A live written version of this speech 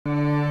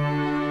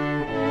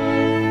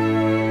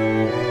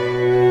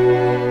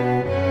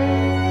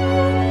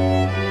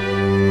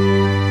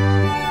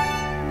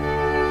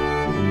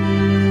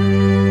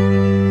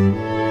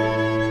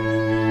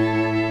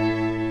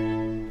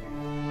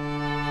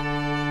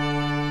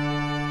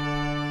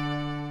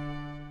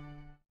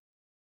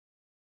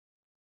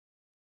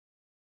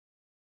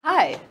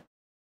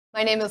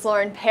My name is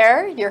Lauren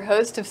Paer, your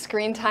host of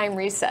Screen Time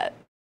Reset.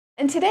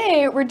 And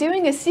today we're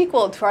doing a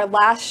sequel to our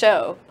last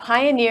show,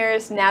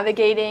 Pioneers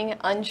Navigating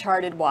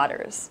Uncharted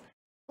Waters.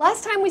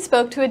 Last time we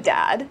spoke to a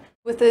dad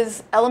with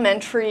his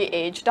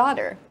elementary-age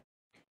daughter.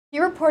 He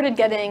reported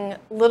getting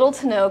little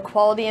to no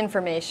quality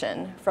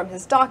information from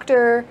his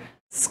doctor,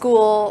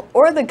 school,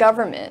 or the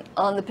government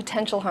on the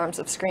potential harms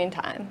of screen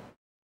time.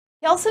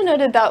 He also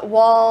noted that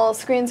while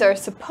screens are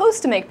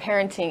supposed to make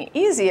parenting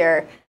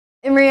easier,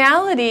 in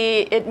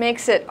reality, it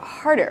makes it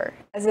harder,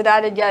 as it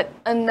added yet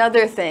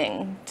another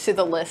thing to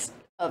the list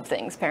of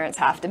things parents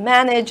have to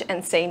manage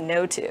and say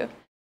no to.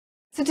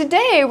 So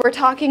today, we're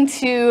talking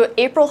to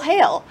April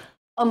Hale,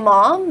 a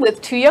mom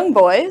with 2 young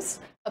boys,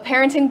 a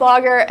parenting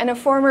blogger, and a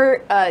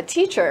former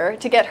teacher,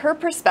 to get her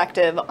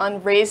perspective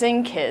on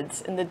raising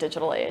kids in the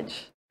digital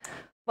age.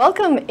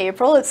 Welcome,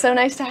 April. It's so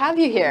nice to have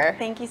you here.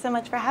 Thank you so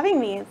much for having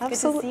me. It's good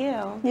to see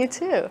you. You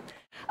too.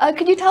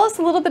 Could you tell us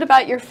a little bit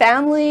about your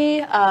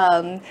family,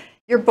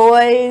 your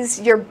boys,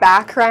 your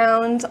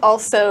background,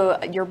 also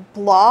your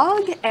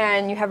blog,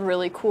 and you have a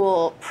really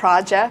cool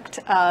project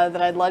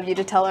that I'd love you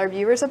to tell our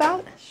viewers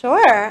about?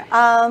 Sure.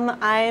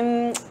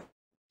 I'm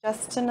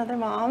just another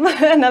mom,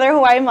 another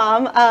Hawaii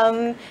mom.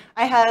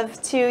 I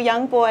have 2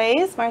 young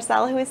boys,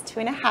 Marcel, who is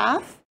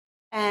 2.5,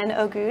 and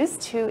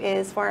Auguste, who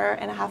is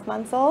 4.5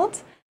 months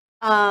old.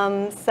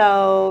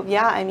 So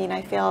yeah, I mean,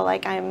 I feel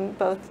like I'm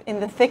both in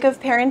the thick of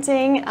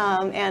parenting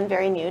and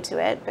very new to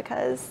it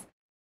because,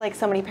 like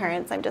so many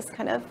parents, I'm just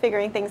kind of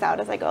figuring things out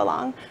as I go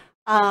along.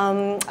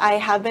 I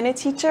have been a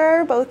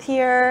teacher both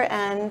here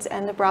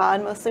and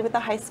abroad, mostly with the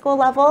high school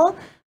level.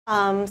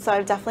 So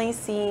I've definitely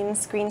seen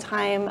screen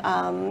time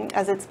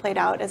as it's played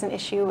out as an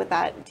issue with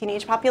that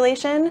teenage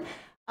population,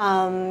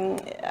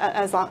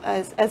 as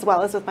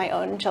well as with my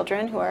own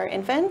children who are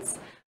infants.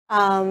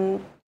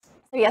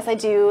 So yes, I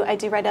do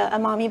write a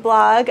mommy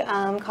blog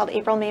called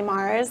April May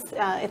Mars.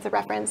 It's a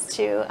reference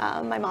to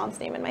my mom's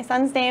name and my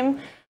son's name.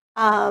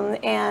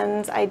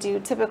 And I do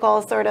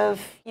typical sort of,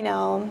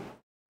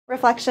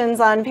 reflections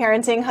on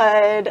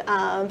parenthood,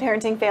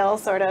 parenting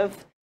fails sort of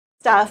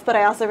stuff, but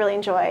I also really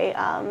enjoy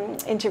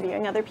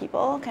interviewing other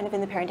people kind of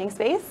in the parenting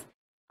space.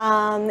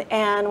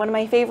 And one of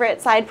my favorite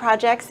side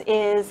projects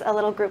is a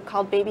little group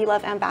called Baby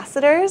Love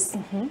Ambassadors.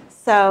 Mm-hmm.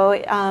 So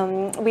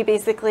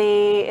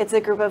it's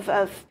a group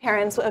of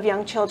parents of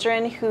young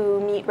children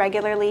who meet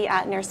regularly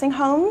at nursing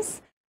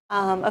homes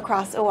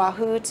across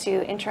Oahu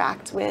to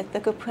interact with the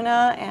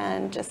kupuna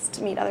and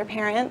just meet other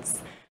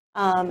parents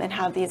and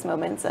have these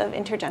moments of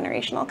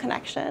intergenerational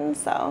connection.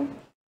 So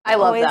I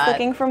love always that.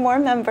 Looking for more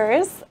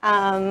members.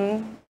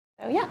 So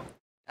yeah.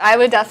 I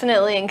would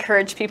definitely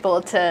encourage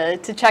people to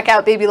check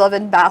out Baby Love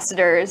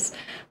Ambassadors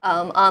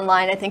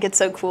online. I think it's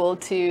so cool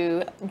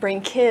to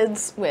bring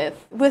kids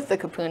with the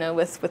kupuna,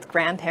 with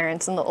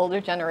grandparents and the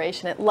older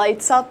generation. It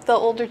lights up the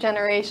older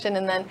generation,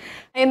 and then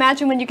I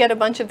imagine when you get a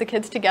bunch of the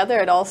kids together,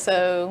 it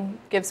also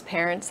gives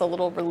parents a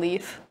little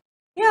relief.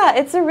 Yeah,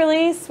 it's a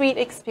really sweet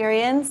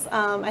experience.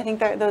 I think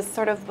that those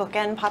sort of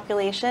bookend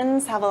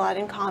populations have a lot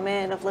in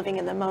common of living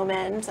in the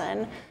moment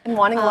and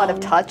wanting a lot of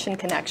touch and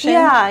connection.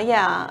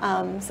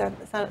 Yeah. So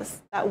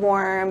that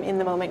warm in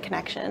the moment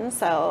connection.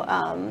 So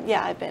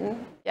yeah, I've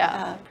been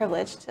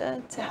privileged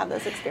to have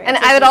those experiences. And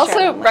I would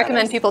also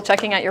recommend people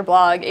checking out your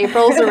blog.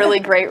 April's a really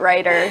great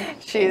writer.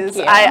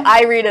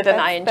 I read it and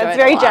I enjoy it. That's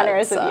very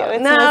generous of you.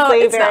 It's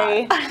mostly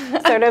very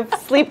sort of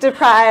sleep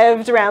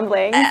deprived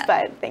ramblings,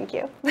 but thank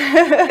you.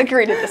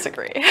 Agree to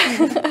disagree.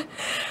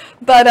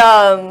 But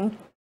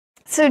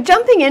so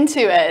jumping into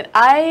it,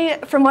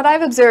 from what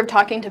I've observed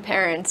talking to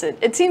parents,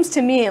 it seems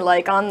to me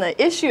like on the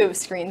issue of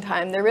screen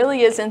time, there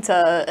really isn't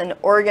an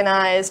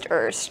organized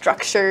or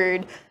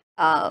structured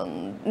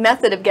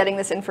method of getting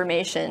this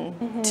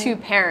information to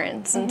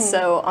parents. And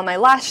so on my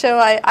last show,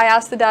 I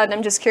asked the dad, and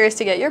I'm just curious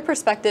to get your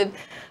perspective.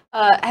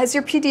 Has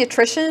your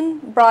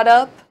pediatrician brought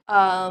up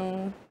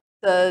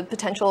the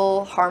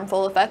potential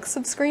harmful effects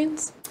of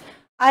screens?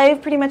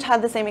 I've pretty much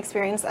had the same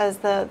experience as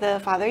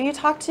the father you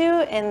talked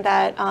to, in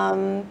that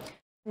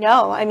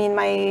no, I mean,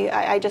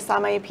 I just saw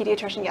my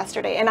pediatrician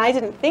yesterday, and I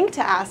didn't think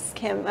to ask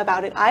him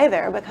about it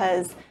either,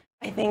 because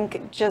I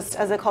think just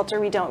as a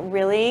culture, we don't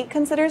really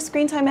consider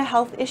screen time a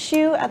health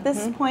issue at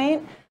this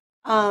point.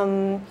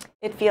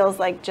 It feels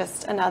like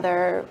just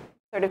another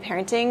sort of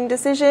parenting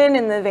decision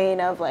in the vein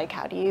of like,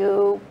 how do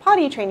you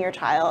potty train your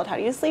child? How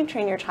do you sleep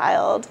train your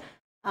child?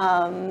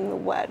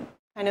 What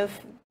kind of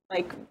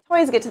like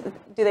toys do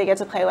they get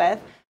to play with?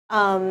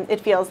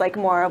 It feels like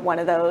more of one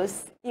of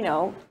those,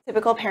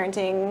 typical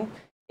parenting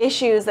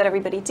issues that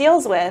everybody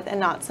deals with, and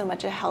not so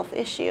much a health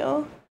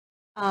issue.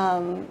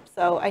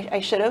 So I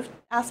should have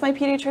asked my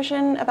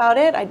pediatrician about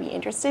it. I'd be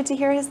interested to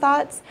hear his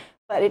thoughts,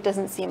 but it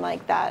doesn't seem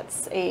like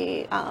that's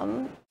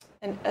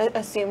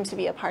assumed to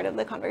be a part of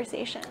the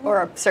conversation.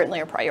 Or certainly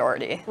a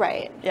priority.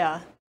 Right.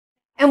 Yeah.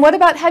 And what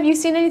about, have you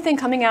seen anything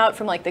coming out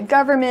from like the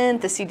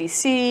government, the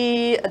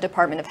CDC, a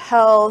Department of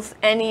Health,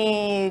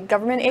 any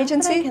government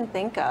agency? Not that I can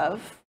think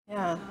of.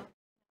 Yeah.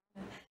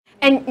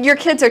 And your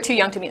kids are too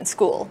young to be in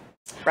school.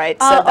 right?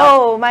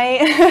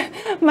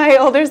 My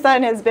older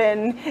son has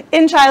been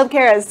in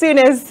childcare as soon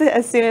as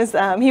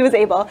he was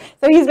able.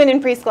 So he's been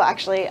in preschool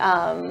actually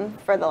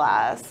for the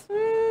last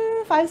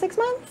 5-6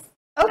 months.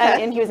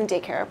 Okay. And he was in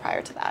daycare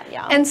prior to that,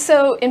 yeah. And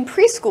so in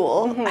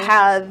preschool,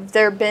 have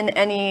there been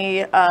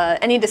any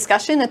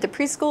discussion at the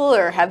preschool,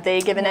 or have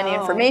they given any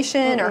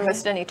information or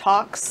hosted any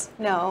talks?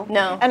 No.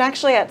 No. And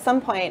actually at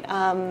some point,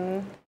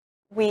 I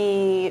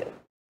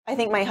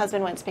think my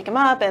husband went to pick him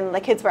up, and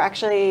the kids were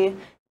actually,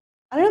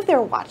 I don't know if they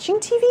were watching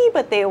TV,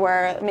 but they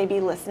were maybe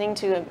listening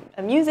to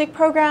a music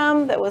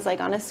program that was like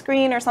on a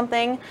screen or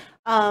something.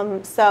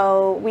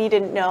 So we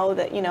didn't know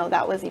that,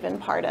 that was even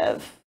part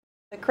of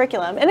the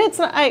curriculum. And it's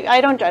not,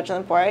 I don't judge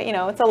them for it.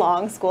 It's a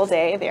long school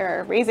day.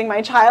 They're raising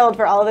my child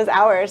for all of those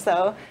hours.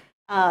 So,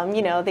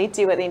 they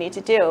do what they need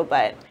to do.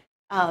 But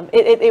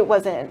it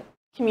wasn't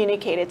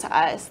communicated to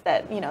us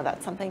that,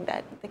 that's something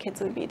that the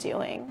kids would be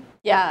doing.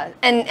 Yeah.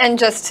 And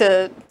just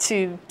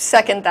to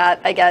second that,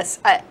 I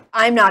guess,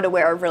 I'm not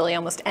aware of really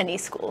almost any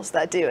schools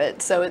that do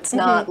it. So it's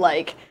not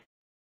like,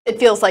 it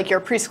feels like your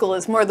preschool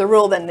is more the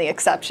rule than the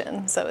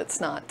exception. So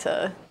it's not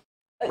to...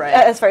 Right.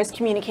 As far as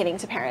communicating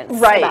to parents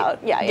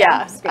about,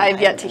 I've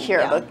yet to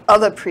hear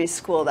of a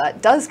preschool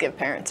that does give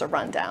parents a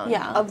rundown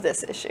of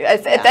this issue.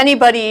 If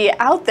anybody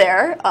out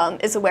there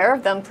is aware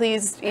of them,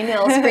 please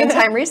email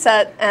Screentime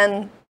Reset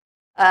and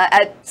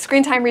at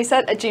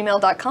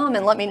screentimereset@gmail.com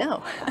and let me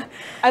know.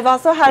 I've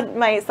also had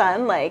my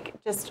son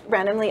just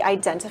randomly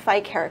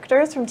identify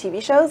characters from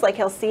TV shows. Like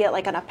he'll see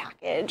it on a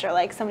package or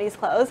somebody's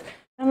clothes.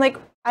 And I'm like,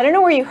 I don't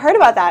know where you heard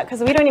about that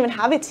because we don't even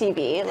have a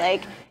TV.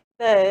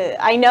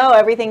 I know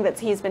everything that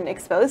he's been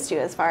exposed to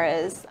as far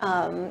as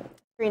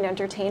screen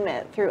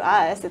entertainment through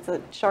us. It's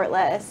a short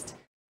list.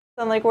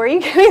 So I'm like, where are you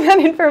getting that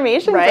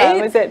information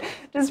from? Is it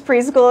just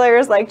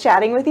preschoolers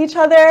chatting with each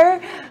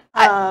other?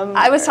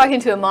 I was talking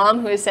to a mom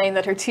who was saying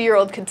that her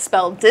 2-year-old could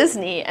spell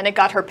Disney, and it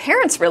got her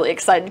parents really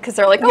excited because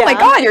they're like, oh my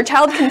God, your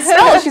child can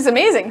spell. She's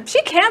amazing.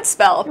 She can't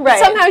spell. But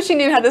somehow she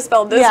knew how to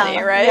spell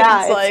Disney, right?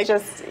 Yeah, it's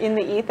just in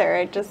the ether.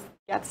 It just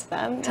gets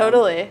them.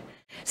 Totally.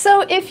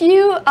 So if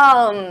you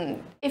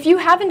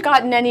haven't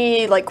gotten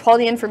any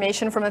quality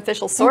information from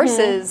official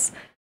sources,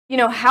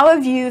 how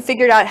have you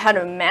figured out how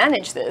to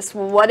manage this?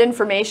 What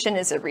information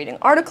is it? Reading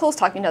articles,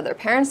 talking to other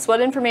parents?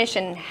 What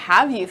information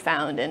have you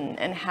found,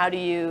 and how do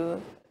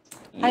you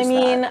use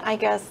that? I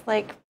guess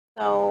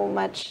so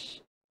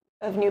much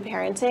of new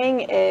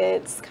parenting,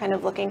 it's kind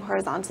of looking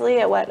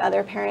horizontally at what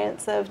other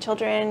parents of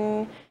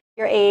children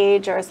your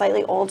age or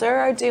slightly older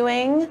are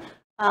doing.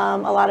 A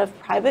lot of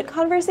private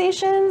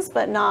conversations,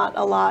 but not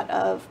a lot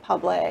of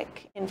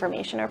public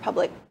information or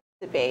public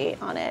debate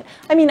on it.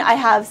 I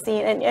have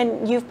seen,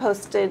 and you've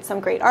posted some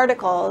great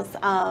articles,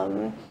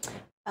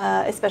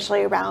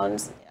 especially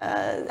around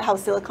how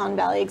Silicon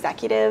Valley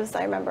executives,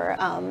 I remember,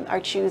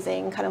 are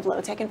choosing kind of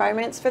low-tech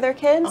environments for their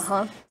kids.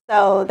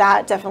 So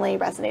that definitely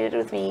resonated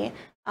with me.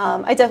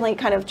 I definitely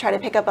kind of try to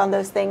pick up on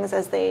those things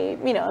as they,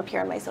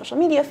 appear on my social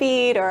media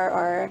feed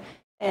or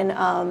in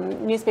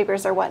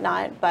newspapers or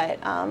whatnot, but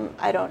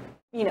I don't,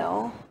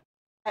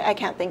 I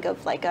can't think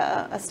of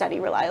a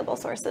steady, reliable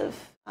source of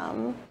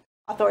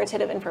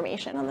authoritative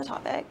information on the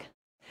topic.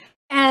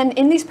 And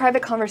in these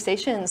private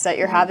conversations that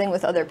you're having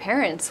with other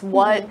parents,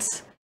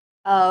 what's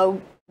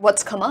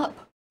come up?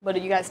 What do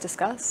you guys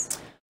discuss?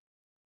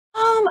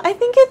 I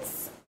think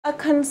it's a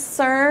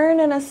concern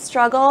and a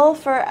struggle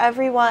for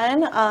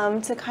everyone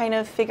to kind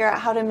of figure out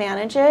how to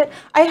manage it.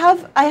 I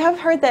have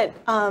heard that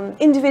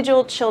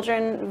individual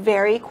children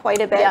vary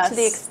quite a bit to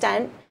the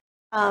extent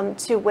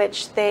to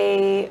which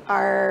they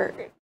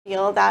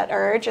feel that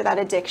urge or that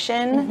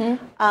addiction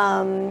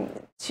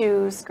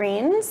to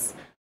screens.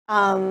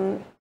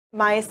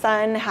 My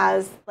son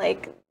has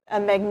a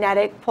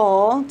magnetic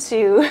pull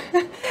to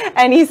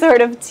any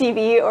sort of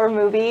TV or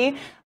movie.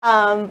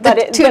 But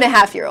the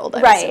 2.5-year-old,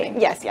 right?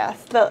 Yes.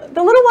 The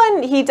little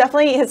one, he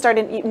definitely has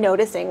started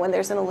noticing when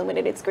there's an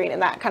illuminated screen,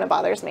 and that kind of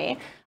bothers me.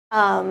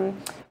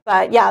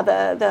 But yeah,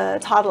 the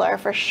toddler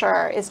for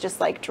sure is just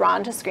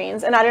drawn to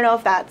screens, and I don't know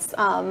if that's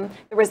the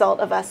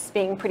result of us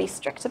being pretty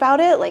strict about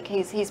it.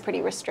 He's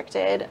pretty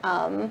restricted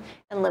and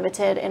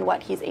limited in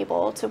what he's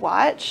able to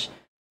watch.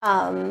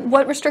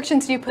 What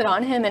restrictions do you put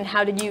on him, and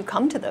how did you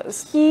come to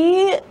those?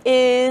 He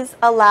is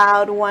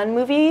allowed 1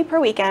 movie per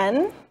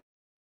weekend.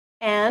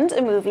 And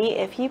a movie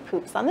if he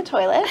poops on the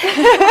toilet,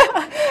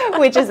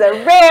 which is a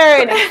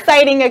rare and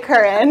exciting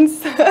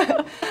occurrence.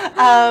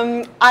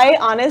 I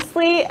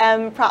honestly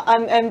am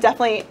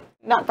definitely,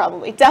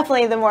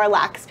 definitely the more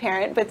lax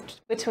parent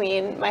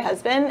between my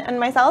husband and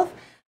myself.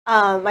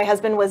 My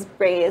husband was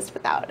raised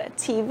without a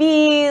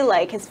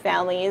TV, his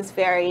family is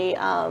very,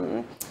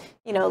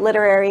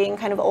 literary and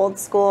kind of old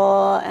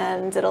school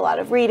and did a lot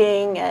of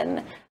reading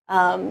and,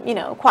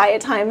 quiet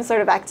time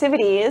sort of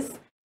activities.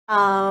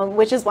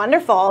 Which is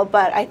wonderful,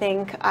 but I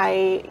think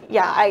I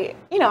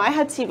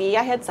had TV,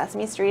 I had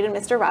Sesame Street and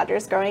Mr.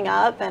 Rogers growing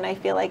up, and I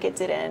feel like it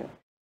didn't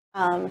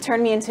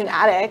turn me into an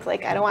addict.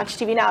 I don't watch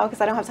TV now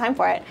because I don't have time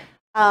for it.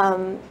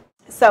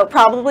 So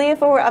probably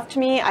if it were up to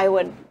me, I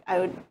would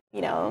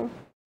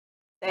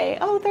say,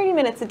 oh, 30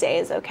 minutes a day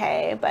is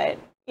okay, but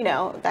you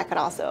know, that could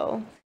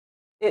also,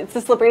 it's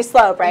a slippery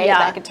slope, right? Yeah.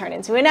 That could turn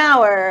into an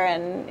hour,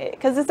 and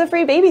because it's a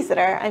free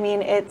babysitter. I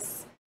mean,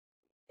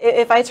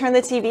 if I turn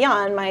the TV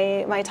on,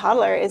 my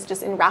toddler is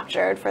just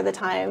enraptured for the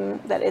time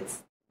that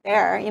it's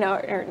there, you know,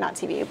 or not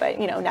TV, but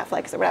you know,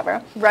 Netflix or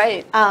whatever.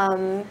 Right.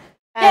 And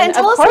and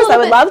of course, I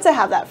would love to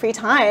have that free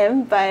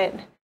time, but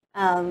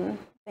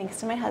thanks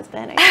to my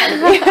husband,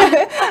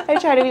 I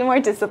try to be more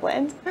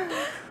disciplined.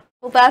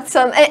 Well, that's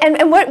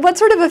and what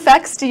sort of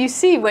effects do you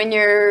see when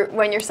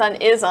your son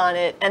is on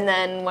it, and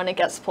then when it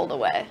gets pulled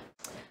away?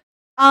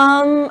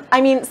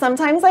 I mean,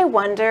 sometimes I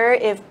wonder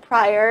if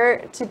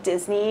prior to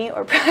Disney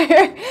or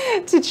prior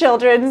to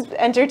children's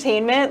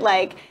entertainment,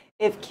 like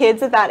if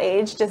kids at that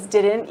age just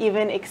didn't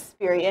even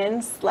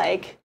experience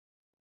like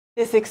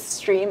this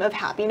extreme of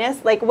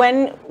happiness. Like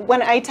when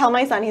I tell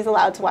my son he's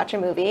allowed to watch a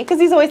movie, because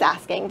he's always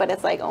asking, but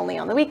it's like only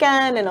on the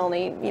weekend and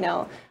only, you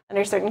know,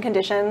 under certain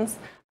conditions,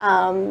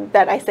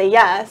 that I say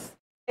yes.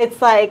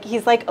 It's like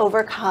he's like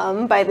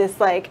overcome by this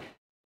like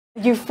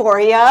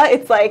euphoria.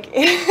 It's like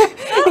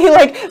he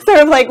like sort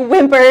of like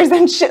whimpers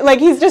and shit. Like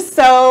he's just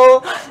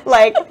so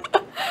like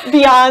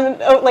beyond,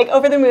 like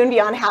over the moon,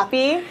 beyond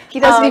happy. He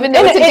doesn't even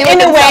know what to do with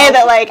himself. In a way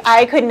that like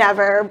I could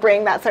never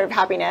bring that sort of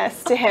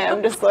happiness to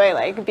him, just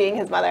like being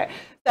his mother.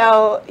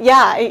 So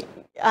yeah,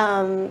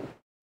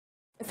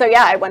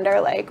 I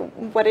wonder like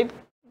what did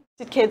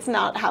kids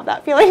not have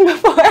that feeling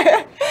before?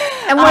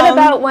 And what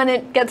about when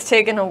it gets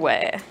taken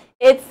away?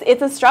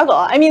 It's a struggle.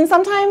 I mean,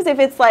 sometimes if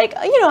it's like,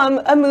 you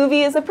know, a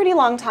movie is a pretty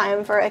long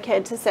time for a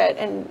kid to sit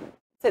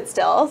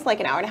still. It's like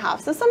an hour and a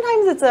half. So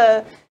sometimes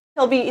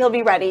he'll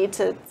be ready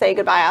to say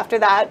goodbye after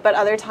that. But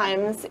other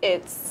times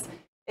it's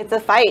a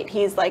fight.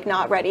 He's like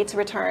not ready to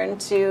return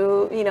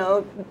to, you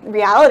know,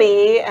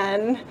 reality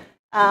and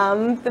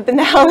the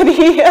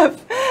banality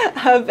of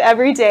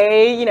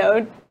everyday, you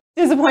know,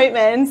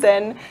 disappointments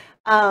and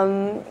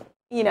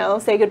you know,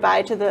 say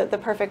goodbye to the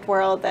perfect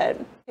world that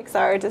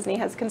Pixar or Disney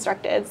has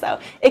constructed. So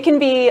it can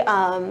be,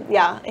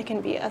 it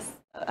can be a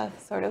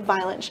sort of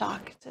violent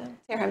shock to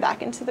tear him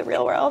back into the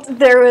real world.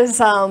 There was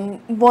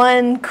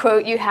one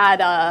quote you had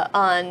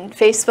on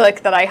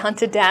Facebook that I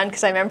hunted down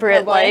because I remember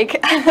it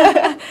like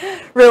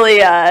really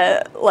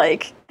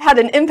like had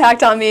an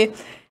impact on me,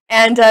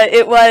 and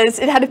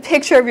it had a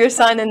picture of your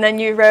son, and then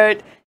you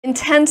wrote,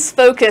 "Intense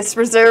focus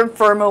reserved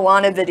for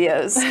Moana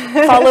videos,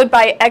 followed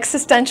by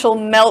existential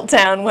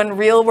meltdown when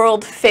real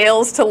world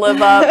fails to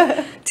live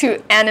up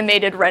to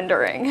animated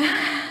rendering."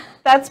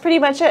 That's pretty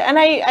much it. And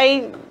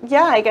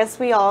I guess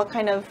we all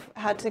kind of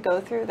had to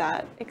go through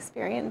that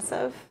experience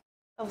of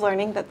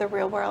learning that the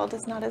real world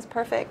is not as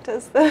perfect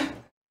as the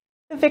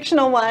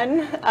fictional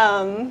one.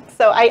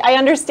 So I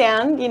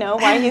understand, you know,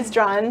 why he's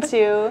drawn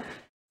to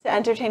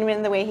entertainment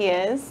in the way he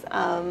is.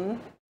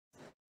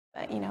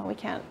 But, you know, we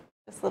can't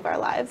just live our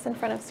lives in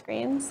front of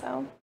screens.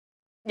 So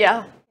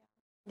yeah,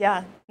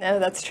 no,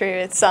 that's true.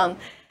 It's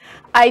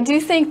I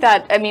do think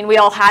that, I mean, we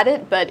all had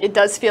it, but it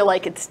does feel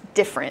like it's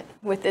different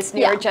with this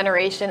newer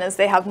generation as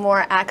they have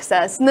more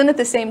access. And then at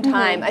the same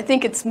time, I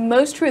think it's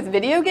most true with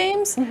video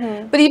games,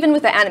 but even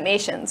with the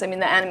animations. I mean,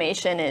 the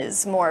animation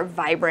is more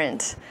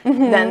vibrant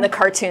than the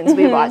cartoons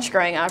we watched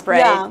growing up, right?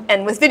 Yeah.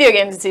 And with video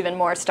games, it's even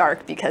more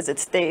stark because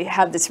they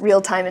have this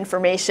real-time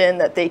information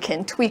that they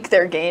can tweak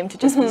their game to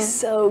just be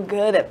so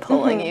good at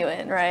pulling you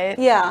in, right?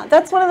 Yeah,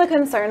 that's one of the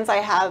concerns I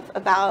have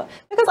about,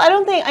 because I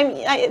don't think, I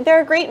mean,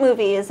 they're great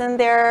movies, and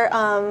they're,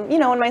 you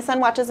know, when my son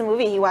watches a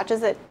movie, he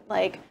watches it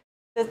like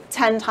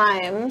 10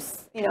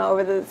 times, you know,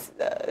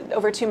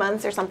 over 2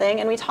 months or something,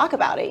 and we talk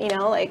about it, you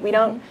know, like we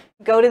don't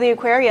go to the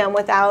aquarium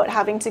without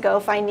having to go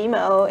find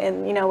Nemo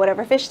in, you know,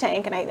 whatever fish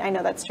tank, and I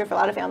know that's true for a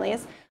lot of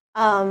families.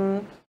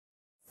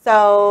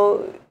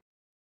 So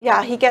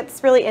yeah, he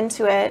gets really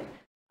into it.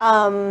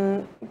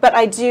 But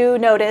I do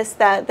notice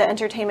that the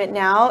entertainment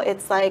now,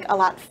 it's like a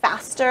lot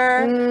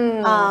faster.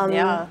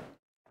 Yeah.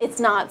 It's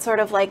not sort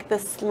of like the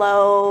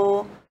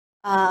slow,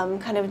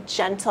 kind of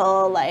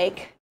gentle,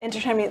 like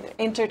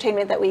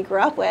entertainment that we grew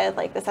up with,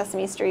 like the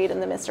Sesame Street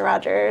and the Mr.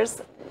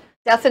 Rogers.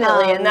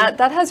 Definitely, and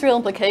that has real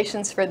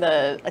implications for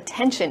the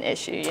attention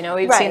issue. You know,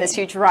 we've seen this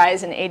huge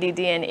rise in ADD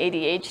and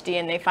ADHD,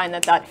 and they find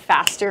that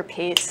faster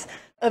pace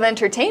of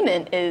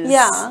entertainment is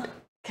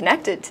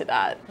connected to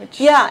that.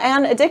 Yeah,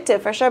 and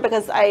addictive for sure,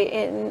 because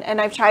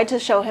I've tried to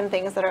show him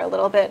things that are a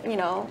little bit, you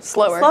know,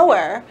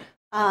 slower.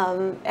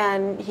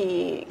 And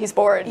he's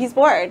bored. He's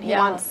bored. He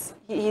wants.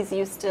 He's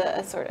used to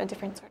a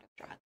different sort of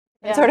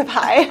drug, sort of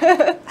high.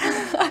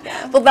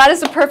 Well, that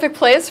is a perfect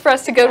place for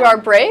us to go to our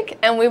break,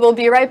 and we will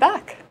be right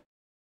back.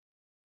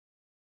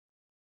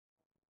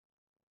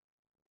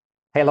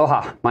 Hey,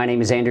 aloha. My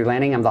name is Andrew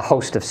Lanning. I'm the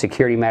host of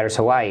Security Matters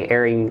Hawaii,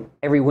 airing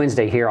every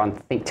Wednesday here on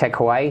ThinkTech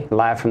Hawaii,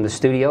 live from the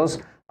studios.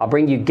 I'll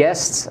bring you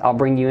guests. I'll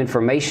bring you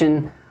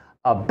information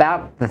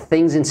about the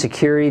things in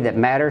security that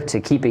matter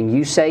to keeping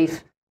you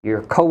safe,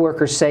 your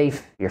coworkers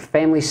safe, your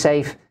family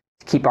safe,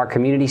 to keep our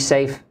community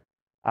safe.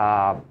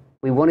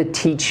 We want to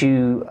teach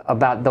you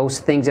about those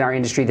things in our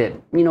industry that,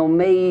 you know,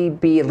 may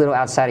be a little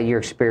outside of your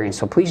experience.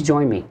 So please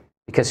join me,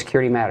 because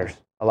security matters.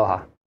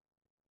 Aloha.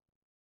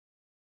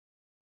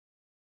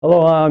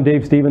 Aloha, I'm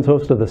Dave Stevens,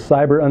 host of the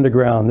Cyber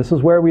Underground. This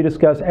is where we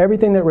discuss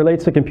everything that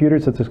relates to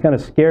computers that's just going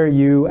to scare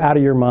you out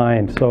of your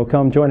mind. So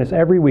come join us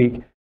every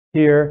week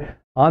here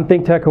on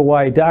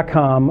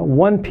ThinkTechHawaii.com,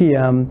 1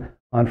 p.m.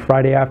 on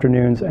Friday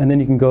afternoons. And then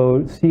you can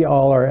go see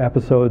all our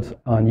episodes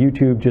on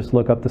YouTube. Just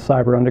look up the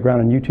Cyber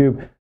Underground on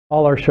YouTube.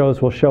 All our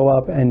shows will show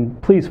up.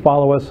 And please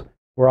follow us.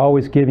 We're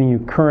always giving you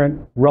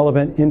current,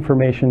 relevant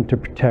information to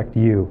protect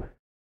you,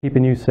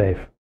 keeping you safe.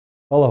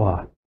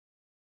 Aloha.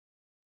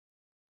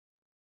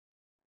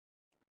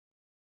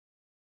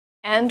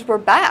 And we're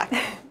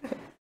back.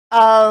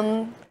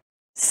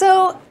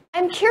 So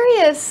I'm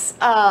curious,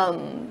 a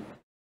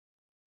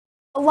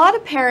lot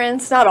of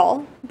parents, not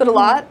all, but a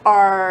lot,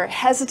 are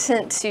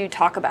hesitant to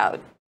talk about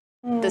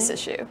this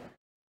issue.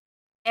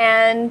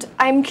 And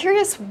I'm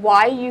curious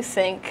why you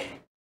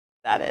think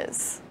that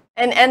is.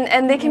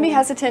 And they can be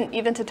hesitant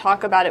even to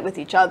talk about it with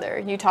each other.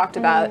 You talked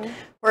about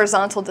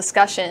horizontal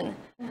discussion,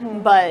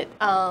 but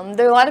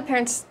there are a lot of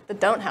parents that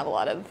don't have a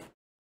lot of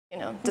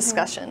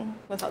discussion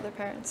with other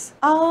parents.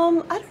 I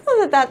don't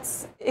know that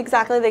that's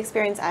exactly the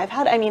experience I've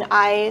had. I mean,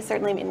 I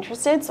certainly am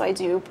interested, so I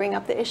do bring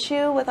up the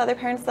issue with other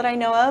parents that I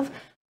know of.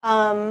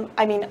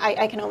 I mean,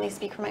 I can only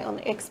speak from my own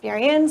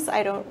experience.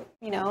 I don't,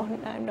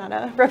 I'm not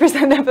a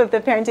representative of the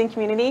parenting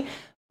community,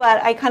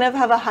 but I kind of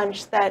have a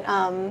hunch that,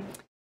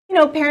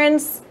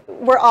 parents,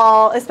 we're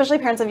all, especially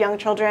parents of young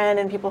children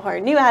and people who are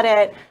new at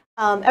it,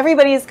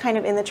 everybody's kind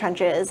of in the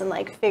trenches and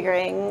like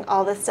figuring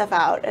all this stuff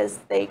out as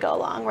they go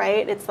along,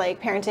 right? It's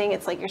like parenting,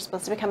 it's like you're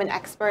supposed to become an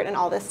expert in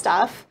all this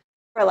stuff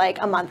for like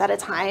a month at a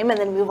time and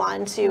then move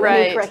on to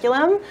a new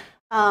curriculum.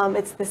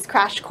 It's this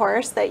crash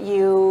course that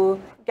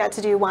you get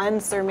to do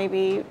once or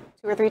maybe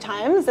 2 or 3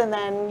 times and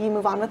then you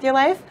move on with your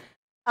life.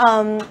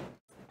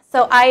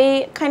 So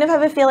I kind of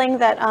have a feeling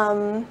that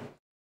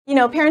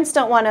parents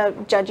don't want to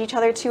judge each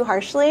other too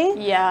harshly.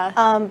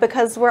 Yeah.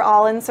 Because we're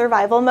all in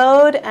survival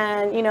mode,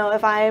 and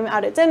if I'm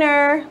out at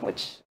dinner,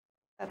 which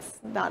that's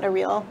not a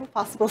real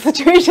possible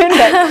situation,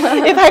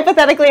 but if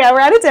hypothetically I were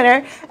at a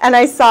dinner and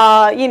I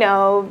saw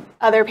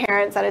other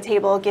parents at a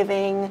table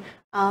giving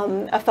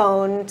a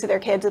phone to their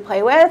kid to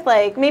play with,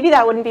 like maybe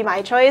that wouldn't be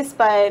my choice,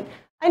 but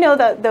I know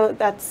that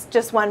that's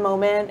just one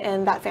moment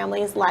in that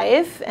family's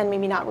life and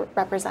maybe not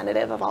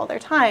representative of all their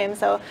time.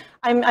 So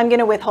I'm going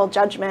to withhold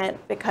judgment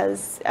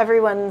because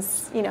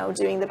everyone's,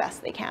 doing the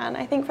best they can,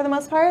 I think, for the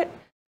most part.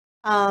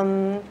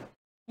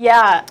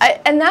 Yeah,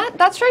 and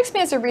that strikes me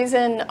as a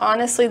reason,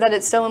 honestly, that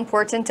it's so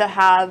important to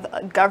have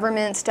a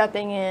government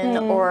stepping in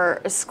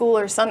or a school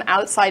or some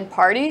outside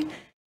party.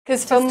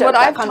 Because from what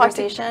I've talked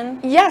to,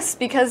 yes,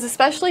 because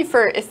especially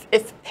for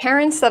if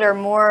parents that are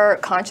more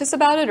conscious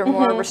about it or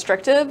more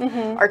restrictive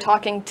are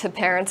talking to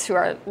parents who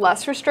are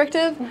less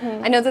restrictive,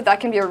 I know that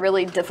can be a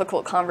really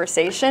difficult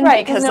conversation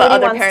because the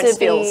other parents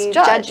feels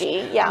judged.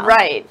 Yeah.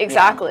 Right,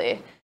 exactly.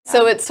 Yeah.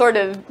 So it's sort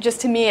of, just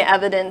to me,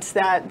 evidence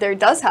that there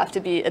does have to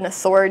be an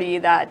authority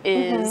that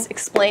is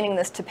explaining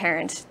this to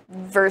parents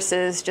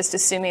versus just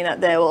assuming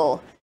that they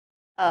will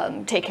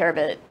take care of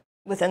it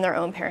within their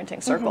own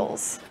parenting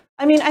circles.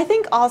 I mean, I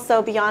think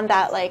also beyond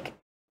that, like,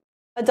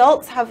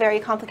 adults have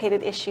very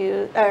complicated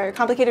issues or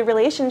complicated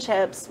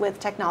relationships with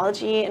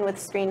technology and with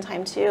screen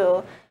time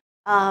too,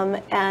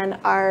 and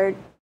are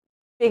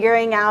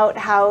figuring out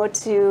how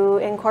to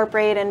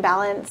incorporate and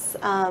balance,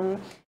 find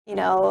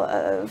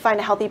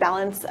a healthy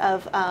balance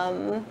of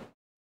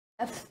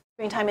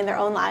screen time in their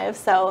own lives.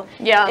 So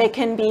it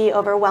can be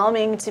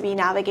overwhelming to be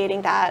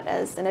navigating that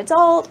as an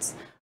adult.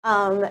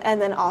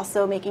 And then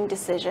also making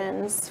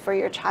decisions for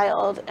your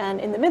child. And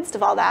in the midst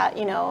of all that,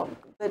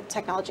 the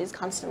technology is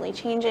constantly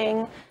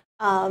changing.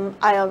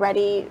 I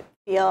already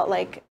feel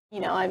like,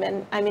 I'm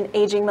an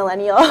aging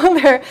millennial.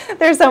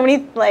 There's so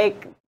many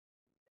like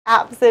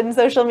apps and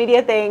social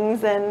media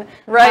things and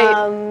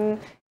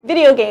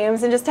video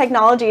games and just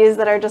technologies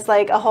that are just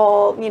like a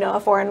whole, a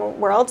foreign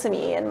world to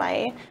me. And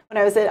when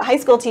I was a high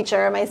school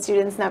teacher, my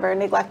students never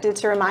neglected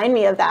to remind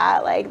me of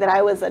that, like that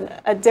I was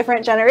a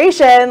different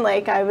generation.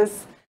 Like I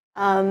was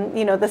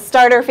the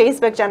starter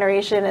Facebook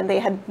generation, and they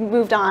had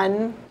moved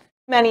on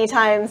many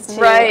times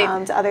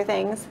to other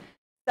things.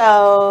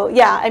 So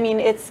yeah, I mean,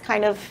 it's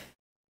kind of,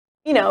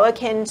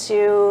 akin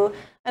to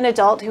an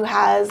adult who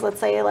has, let's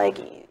say, like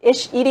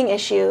eating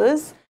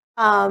issues,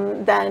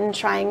 then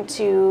trying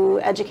to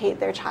educate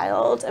their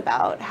child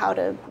about how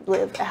to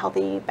live a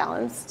healthy,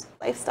 balanced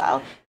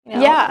lifestyle.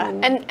 Yeah,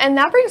 and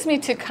that brings me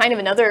to kind of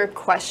another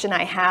question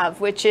I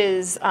have, which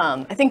is,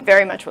 I think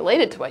very much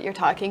related to what you're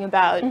talking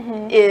about,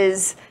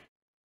 is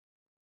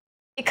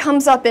it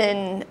comes up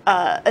in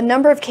a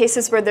number of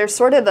cases where there's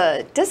sort of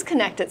a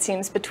disconnect, it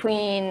seems,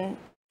 between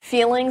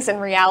feelings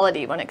and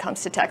reality when it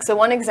comes to tech. So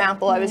one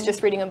example, I was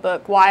just reading a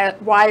book,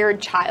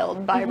 Wired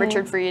Child by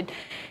Richard Fried,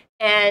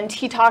 and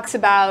he talks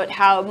about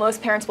how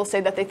most parents will say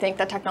that they think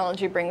that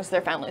technology brings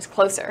their families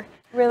closer.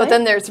 Really? But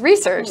then there's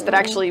research that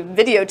actually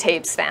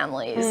videotapes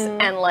families,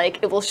 and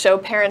like it will show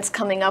parents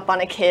coming up on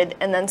a kid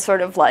and then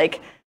sort of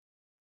like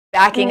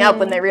backing up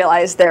when they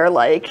realize they're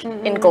like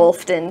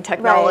engulfed in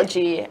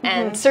technology.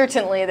 And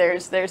certainly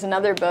there's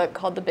another book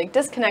called The Big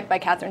Disconnect by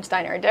Catherine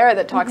Steiner-Adair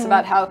that talks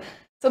about how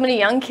so many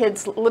young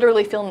kids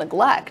literally feel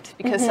neglect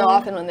because so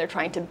often when they're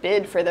trying to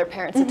bid for their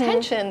parents'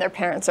 attention, their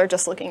parents are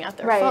just looking at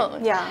their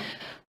phone. Yeah.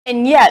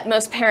 And yet,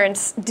 most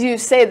parents do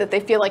say that they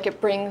feel like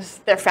it brings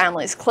their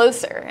families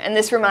closer. And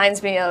this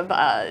reminds me of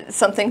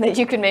something that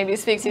you can maybe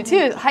speak to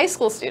too. High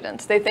school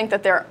students, they think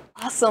that they're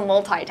awesome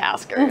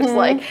multitaskers.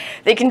 Like,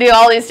 they can do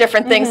all these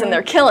different things and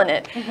they're killing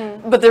it.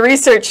 But the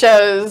research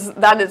shows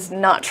that is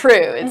not true.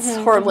 It's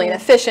horribly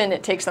inefficient.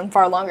 It takes them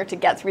far longer to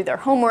get through their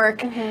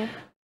homework.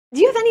 Do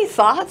you have any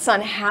thoughts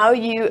on how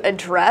you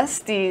address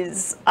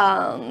these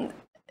kind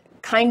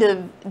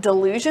of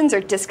delusions or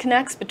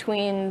disconnects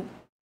between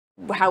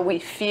how we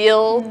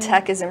feel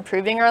tech is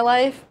improving our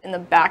life in the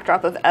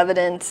backdrop of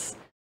evidence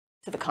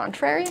to the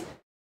contrary?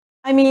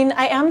 I mean,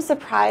 I am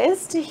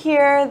surprised to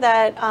hear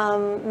that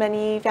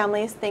many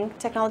families think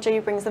technology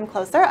brings them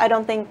closer. I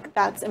don't think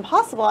that's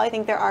impossible. I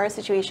think there are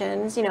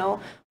situations, you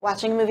know,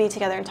 watching a movie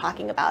together and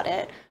talking about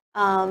it.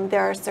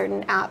 There are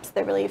certain apps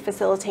that really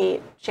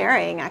facilitate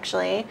sharing,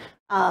 actually.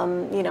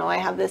 You know, I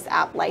have this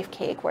app, Life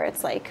Cake, where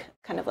it's like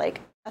kind of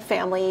like a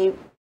family,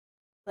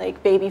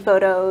 like baby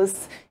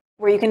photos,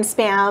 where you can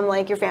spam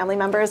like your family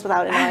members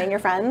without annoying your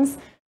friends,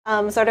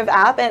 sort of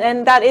app.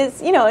 And that is,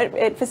 you know,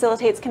 it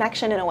facilitates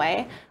connection in a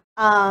way.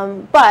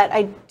 But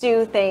I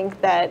do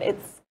think that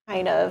it's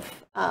kind of,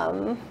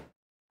 I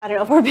don't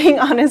know if we're being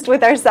honest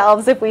with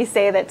ourselves if we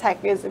say that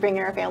tech is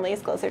bringing our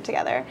families closer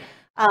together.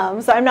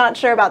 So I'm not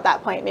sure about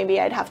that point. Maybe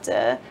I'd have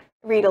to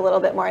read a little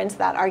bit more into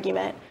that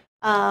argument.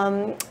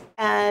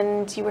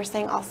 And you were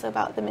saying also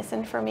about the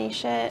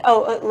misinformation.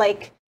 Oh,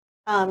 like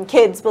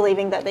kids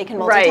believing that they can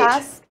multitask.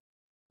 Right.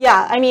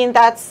 Yeah, I mean,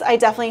 I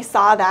definitely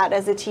saw that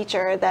as a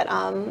teacher that,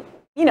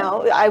 you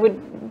know, I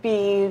would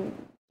be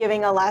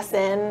giving a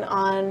lesson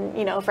on,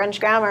 you know, French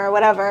grammar or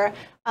whatever,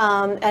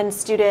 and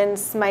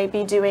students might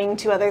be doing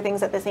two other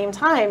things at the same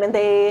time. And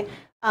they,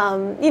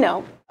 you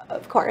know,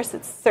 of course,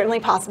 it's certainly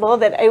possible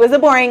that it was a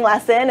boring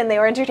lesson and they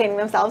were entertaining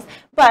themselves,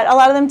 but a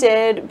lot of them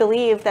did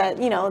believe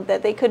that, you know,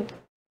 that they juggle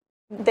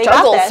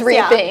got this.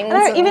 three things.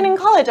 And even in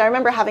college, I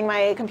remember having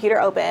my computer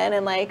open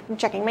and like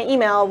checking my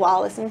email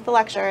while listening to the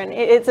lecture. And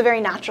it's a very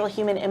natural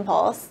human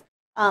impulse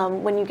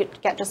when you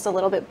get just a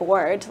little bit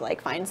bored to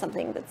like find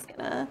something that's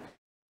gonna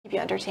keep you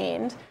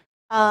entertained.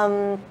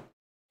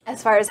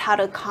 As far as how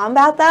to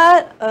combat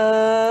that,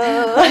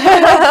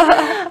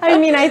 I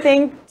mean, I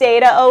think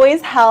data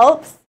always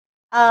helps.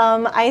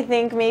 I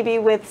think maybe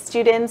with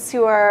students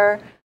who are,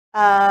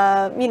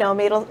 you know,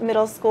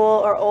 middle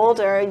school or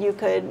older, you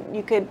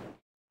could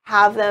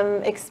have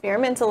them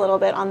experiment a little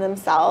bit on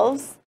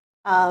themselves.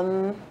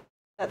 That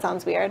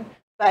sounds weird,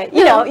 but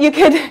you know, you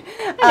could.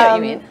 I know what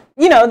you mean.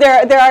 You know,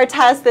 there are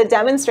tests that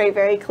demonstrate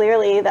very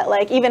clearly that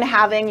like even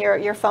having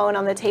your phone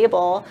on the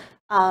table,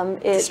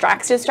 it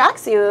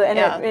distracts you,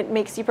 and it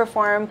makes you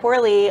perform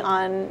poorly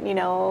on, you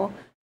know,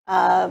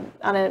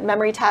 on a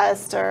memory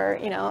test or,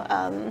 you know,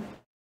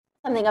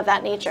 something of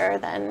that nature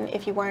than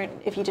if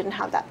you didn't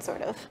have that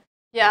sort of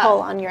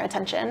pull on your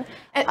attention.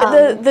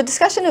 And the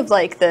discussion of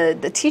like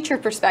the teacher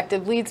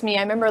perspective leads me,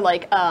 I remember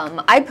like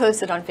I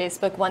posted on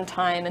Facebook one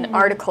time an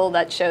article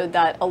that showed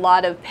that a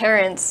lot of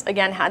parents,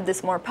 again, had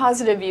this more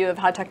positive view of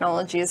how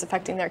technology is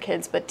affecting their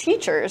kids, but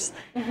teachers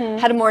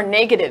had a more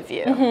negative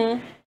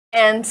view.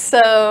 And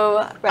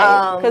so,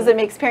 because it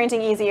makes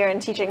parenting easier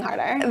and teaching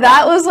harder.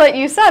 That was what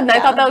you said, and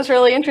I thought that was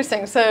really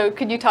interesting. So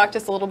could you talk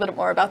just a little bit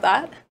more about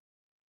that?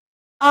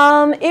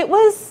 It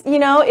was, you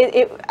know,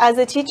 as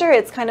a teacher,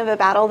 it's kind of a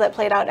battle that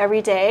played out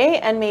every day,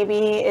 and maybe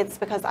it's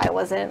because I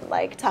wasn't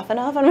like tough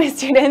enough on my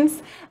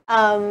students,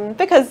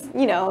 because,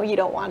 you know, you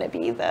don't want to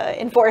be the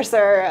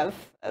enforcer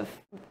of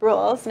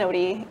rules.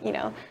 Nobody, you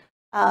know.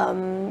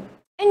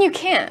 And you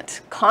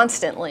can't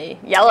constantly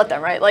yell at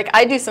them, right? Like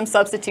I do some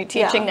substitute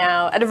teaching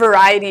now at a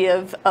variety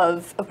of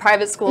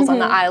private schools on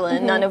the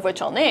island, none of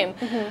which I'll name,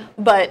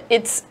 but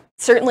it's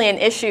certainly an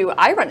issue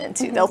I run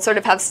into. They'll sort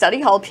of have study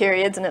hall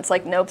periods and it's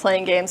like no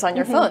playing games on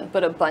your phone,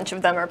 but a bunch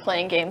of them are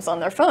playing games on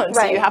their phone.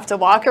 So you have to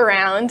walk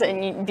around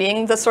and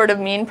being the sort of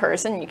mean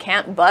person, you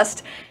can't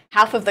bust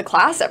half of the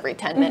class every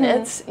 10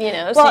 minutes, you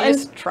know, so you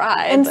just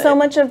try. And so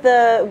much of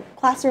the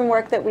classroom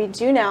work that we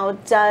do now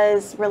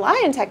does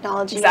rely on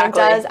technology and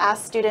does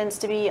ask students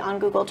to be on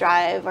Google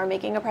Drive or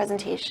making a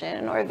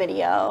presentation or a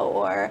video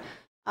or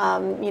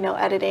you know,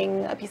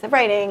 editing a piece of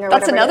writing or whatever.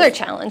 That's another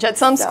challenge. At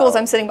some schools,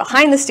 I'm sitting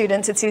behind the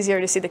students. It's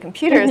easier to see the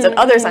computers. At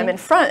others, I'm in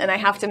front, and I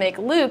have to make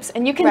loops.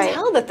 And you can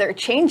tell that they're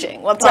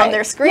changing what's on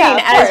their screen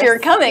as you're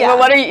coming. But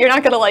what are you? You're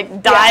not going to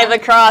like dive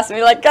across and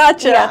be like,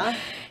 "Gotcha,"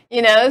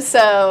 you know.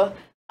 So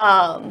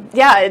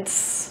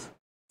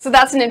so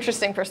that's an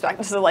interesting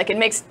perspective. So like it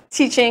makes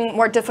teaching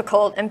more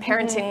difficult and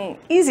parenting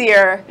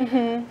easier.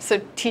 So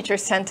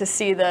teachers tend to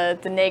see the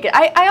negative.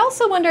 I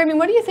also wonder, I mean,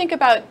 what do you think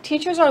about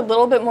teachers are a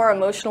little bit more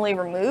emotionally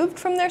removed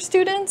from their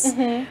students,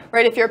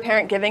 right? If you're a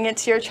parent giving it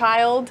to your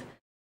child,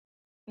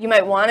 you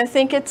might want to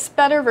think it's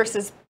better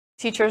versus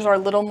teachers are a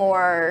little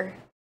more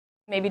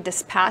maybe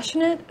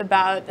dispassionate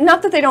about,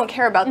 not that they don't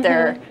care about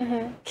their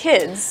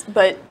kids,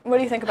 but what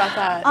do you think about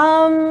that?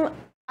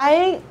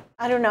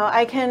 I don't know.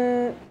 I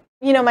can,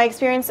 my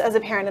experience as a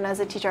parent and as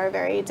a teacher are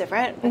very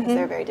different because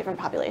they're very different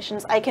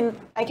populations. I can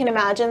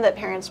imagine that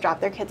parents drop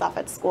their kids off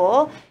at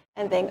school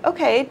and think,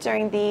 okay,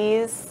 during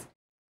these,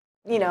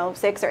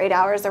 6 or 8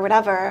 hours or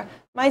whatever,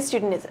 my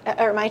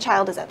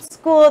child is at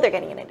school, they're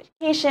getting an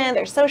education,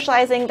 they're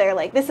socializing, they're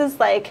like, this is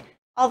like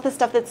all the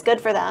stuff that's good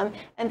for them.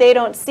 And they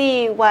don't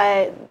see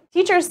what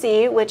teachers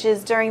see, which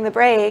is during the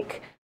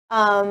break,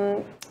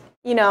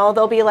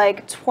 there'll be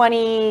like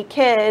 20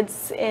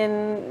 kids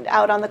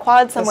out on the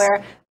quad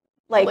somewhere,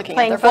 like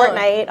playing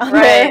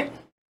Fortnite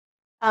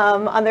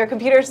on their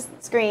computer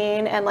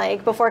screen, and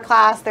like before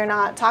class, they're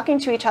not talking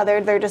to each other.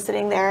 They're just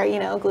sitting there,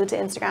 glued to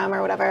Instagram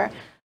or whatever.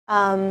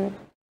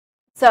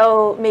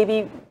 So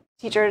maybe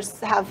teachers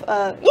have,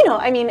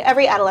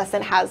 every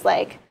adolescent has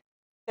like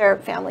their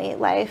family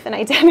life and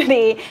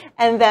identity,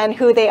 and then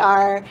who they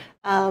are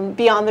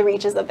beyond the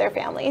reaches of their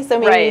family. So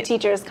maybe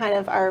teachers kind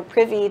of are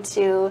privy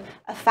to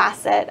a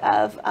facet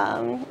of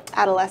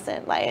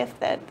adolescent life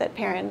that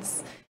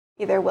parents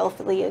either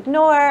willfully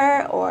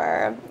ignore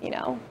or,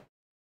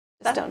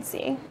 just don't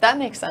see. That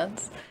makes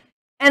sense.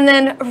 And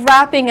then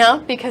wrapping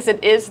up, because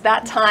it is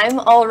that time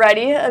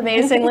already,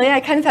 amazingly,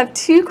 I kind of have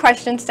 2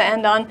 questions to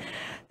end on.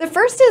 The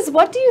first is,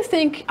 what do you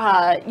think,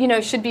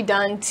 should be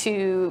done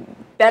to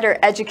better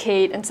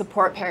educate and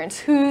support parents?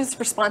 Whose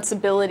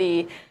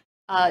responsibility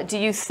do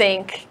you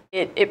think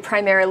it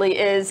primarily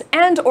is,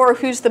 and or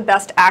who's the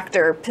best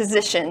actor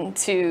positioned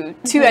to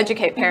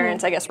educate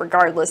parents, I guess,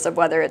 regardless of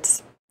whether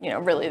it's,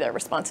 really their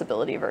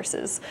responsibility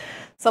versus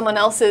someone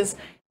else's?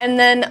 And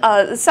then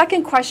the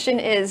second question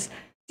is,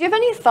 do you have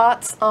any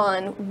thoughts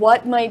on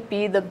what might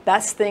be the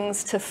best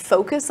things to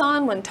focus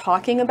on when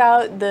talking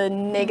about the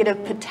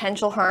negative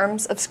potential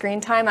harms of screen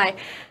time? I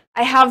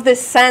have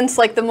this sense,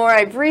 like, the more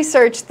I've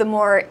researched, the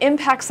more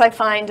impacts I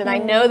find, and I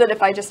know that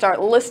if I just start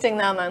listing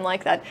them, I'm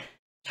like that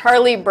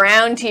Charlie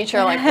Brown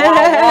teacher, like,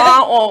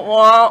 wah, wah, wah,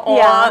 wah,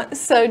 wah.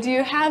 So do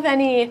you have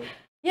any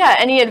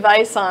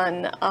advice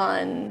on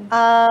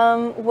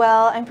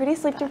well, I'm pretty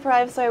sleep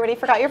deprived, so I already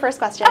forgot your first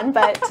question,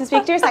 but to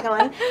speak to your second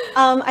one,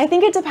 I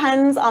think it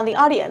depends on the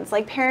audience.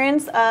 Like,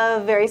 parents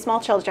of very small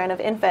children, of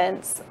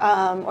infants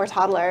or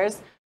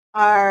toddlers,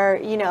 are,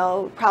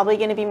 probably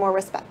going to be more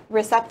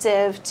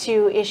receptive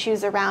to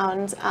issues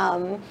around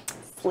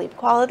sleep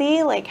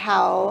quality, like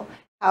how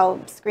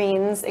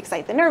screens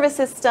excite the nervous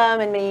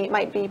system and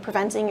might be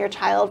preventing your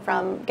child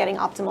from getting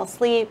optimal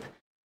sleep.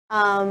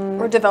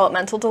 Or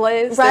developmental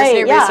delays. Right,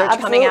 There's new research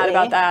coming out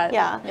about that.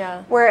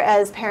 Yeah.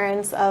 Whereas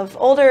parents of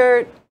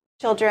older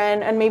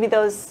children, and maybe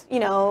those,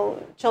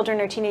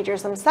 children or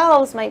teenagers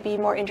themselves, might be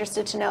more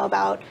interested to know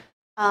about,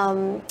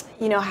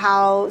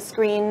 how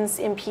screens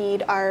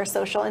impede our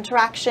social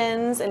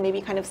interactions and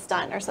maybe kind of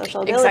stunt our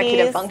social abilities.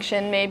 Executive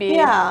function, maybe.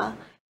 Yeah.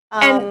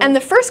 And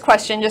the first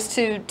question, just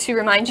to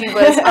remind you,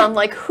 was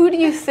like, who do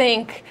you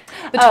think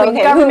between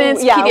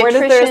governments, pediatricians, where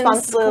does the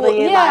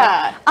responsibility lie?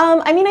 Yeah.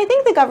 I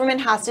think the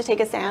government has to take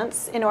a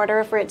stance in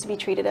order for it to be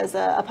treated as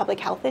a public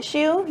health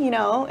issue,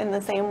 in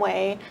the same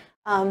way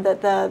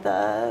that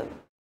the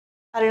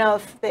I don't know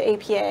if the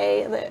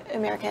APA, the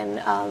American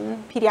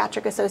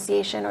Pediatric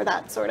Association, or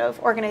that sort of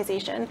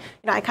organization,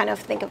 I kind of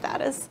think of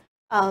that as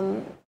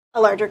a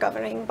larger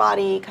governing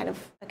body, kind of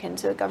akin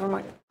to a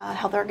government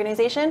health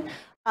organization.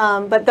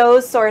 But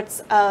those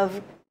sorts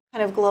of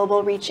kind of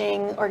global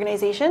reaching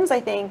organizations, I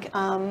think,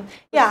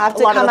 have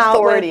to come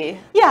out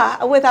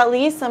with at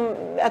least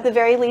at the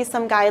very least,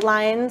 some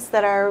guidelines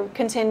that are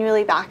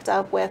continually backed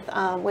up with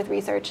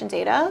research and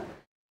data.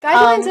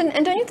 Guidelines,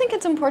 and don't you think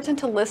it's important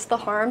to list the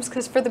harms?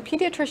 Because for the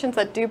pediatricians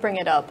that do bring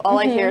it up, all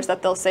I hear is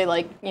that they'll say,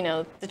 like,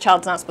 the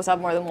child's not supposed to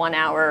have more than 1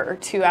 hour or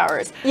 2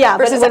 hours. Yeah,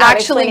 versus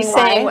actually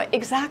saying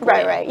exactly.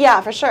 Right. Yeah,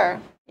 for sure.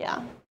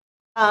 Yeah.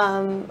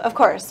 Of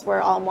course,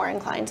 we're all more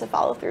inclined to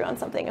follow through on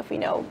something if we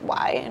know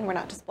why, and we're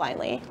not just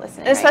blindly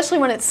listening. And especially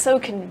when it's so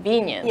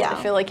convenient. Yeah.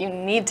 I feel like you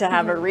need to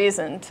have a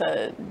reason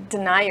to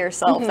deny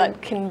yourself that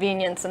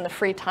convenience and the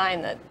free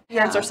time that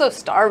parents are so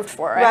starved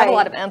for. I have a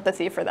lot of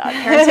empathy for that.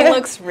 Parenting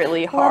looks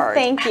really hard.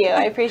 Well, thank you.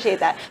 I appreciate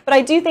that. But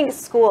I do think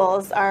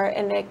schools are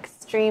an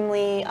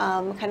extremely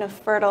kind of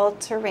fertile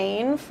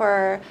terrain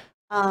for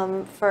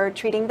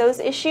treating those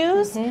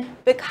issues,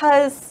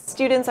 because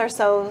students are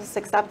so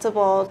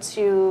susceptible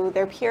to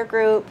their peer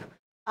group.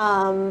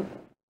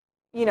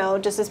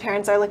 Just as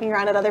parents are looking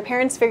around at other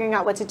parents figuring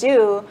out what to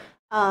do,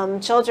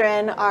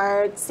 children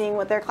are seeing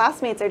what their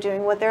classmates are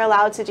doing, what they're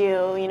allowed to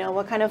do,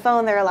 what kind of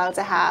phone they're allowed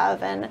to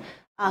have, and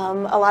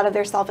a lot of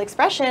their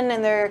self-expression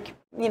and their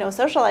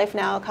social life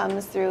now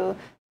comes through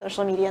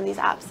social media and these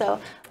apps. So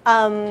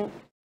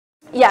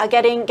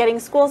getting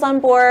schools on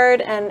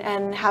board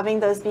and having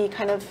those be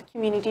kind of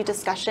community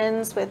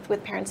discussions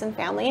with parents and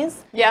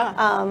families,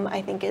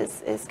 I think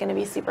is going to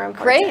be super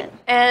important. Great,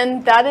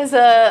 and that is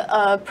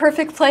a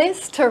perfect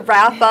place to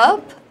wrap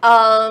up.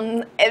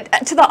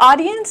 To the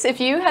audience, if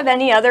you have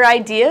any other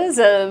ideas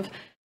of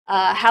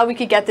how we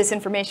could get this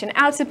information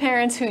out to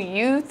parents who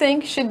you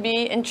think should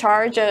be in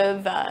charge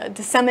of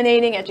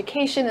disseminating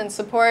education and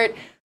support,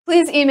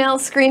 please email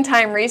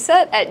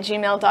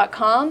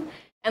screentimereset@gmail.com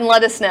and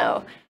let us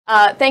know.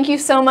 Thank you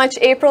so much,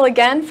 April,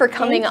 again for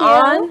coming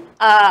on.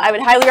 I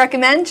would highly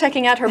recommend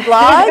checking out her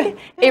blog,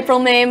 April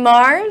May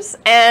Mars,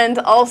 and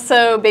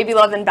also Baby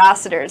Love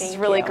Ambassadors. It's a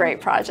really great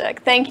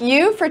project. Thank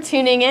you for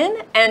tuning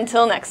in.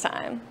 Until next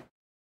time.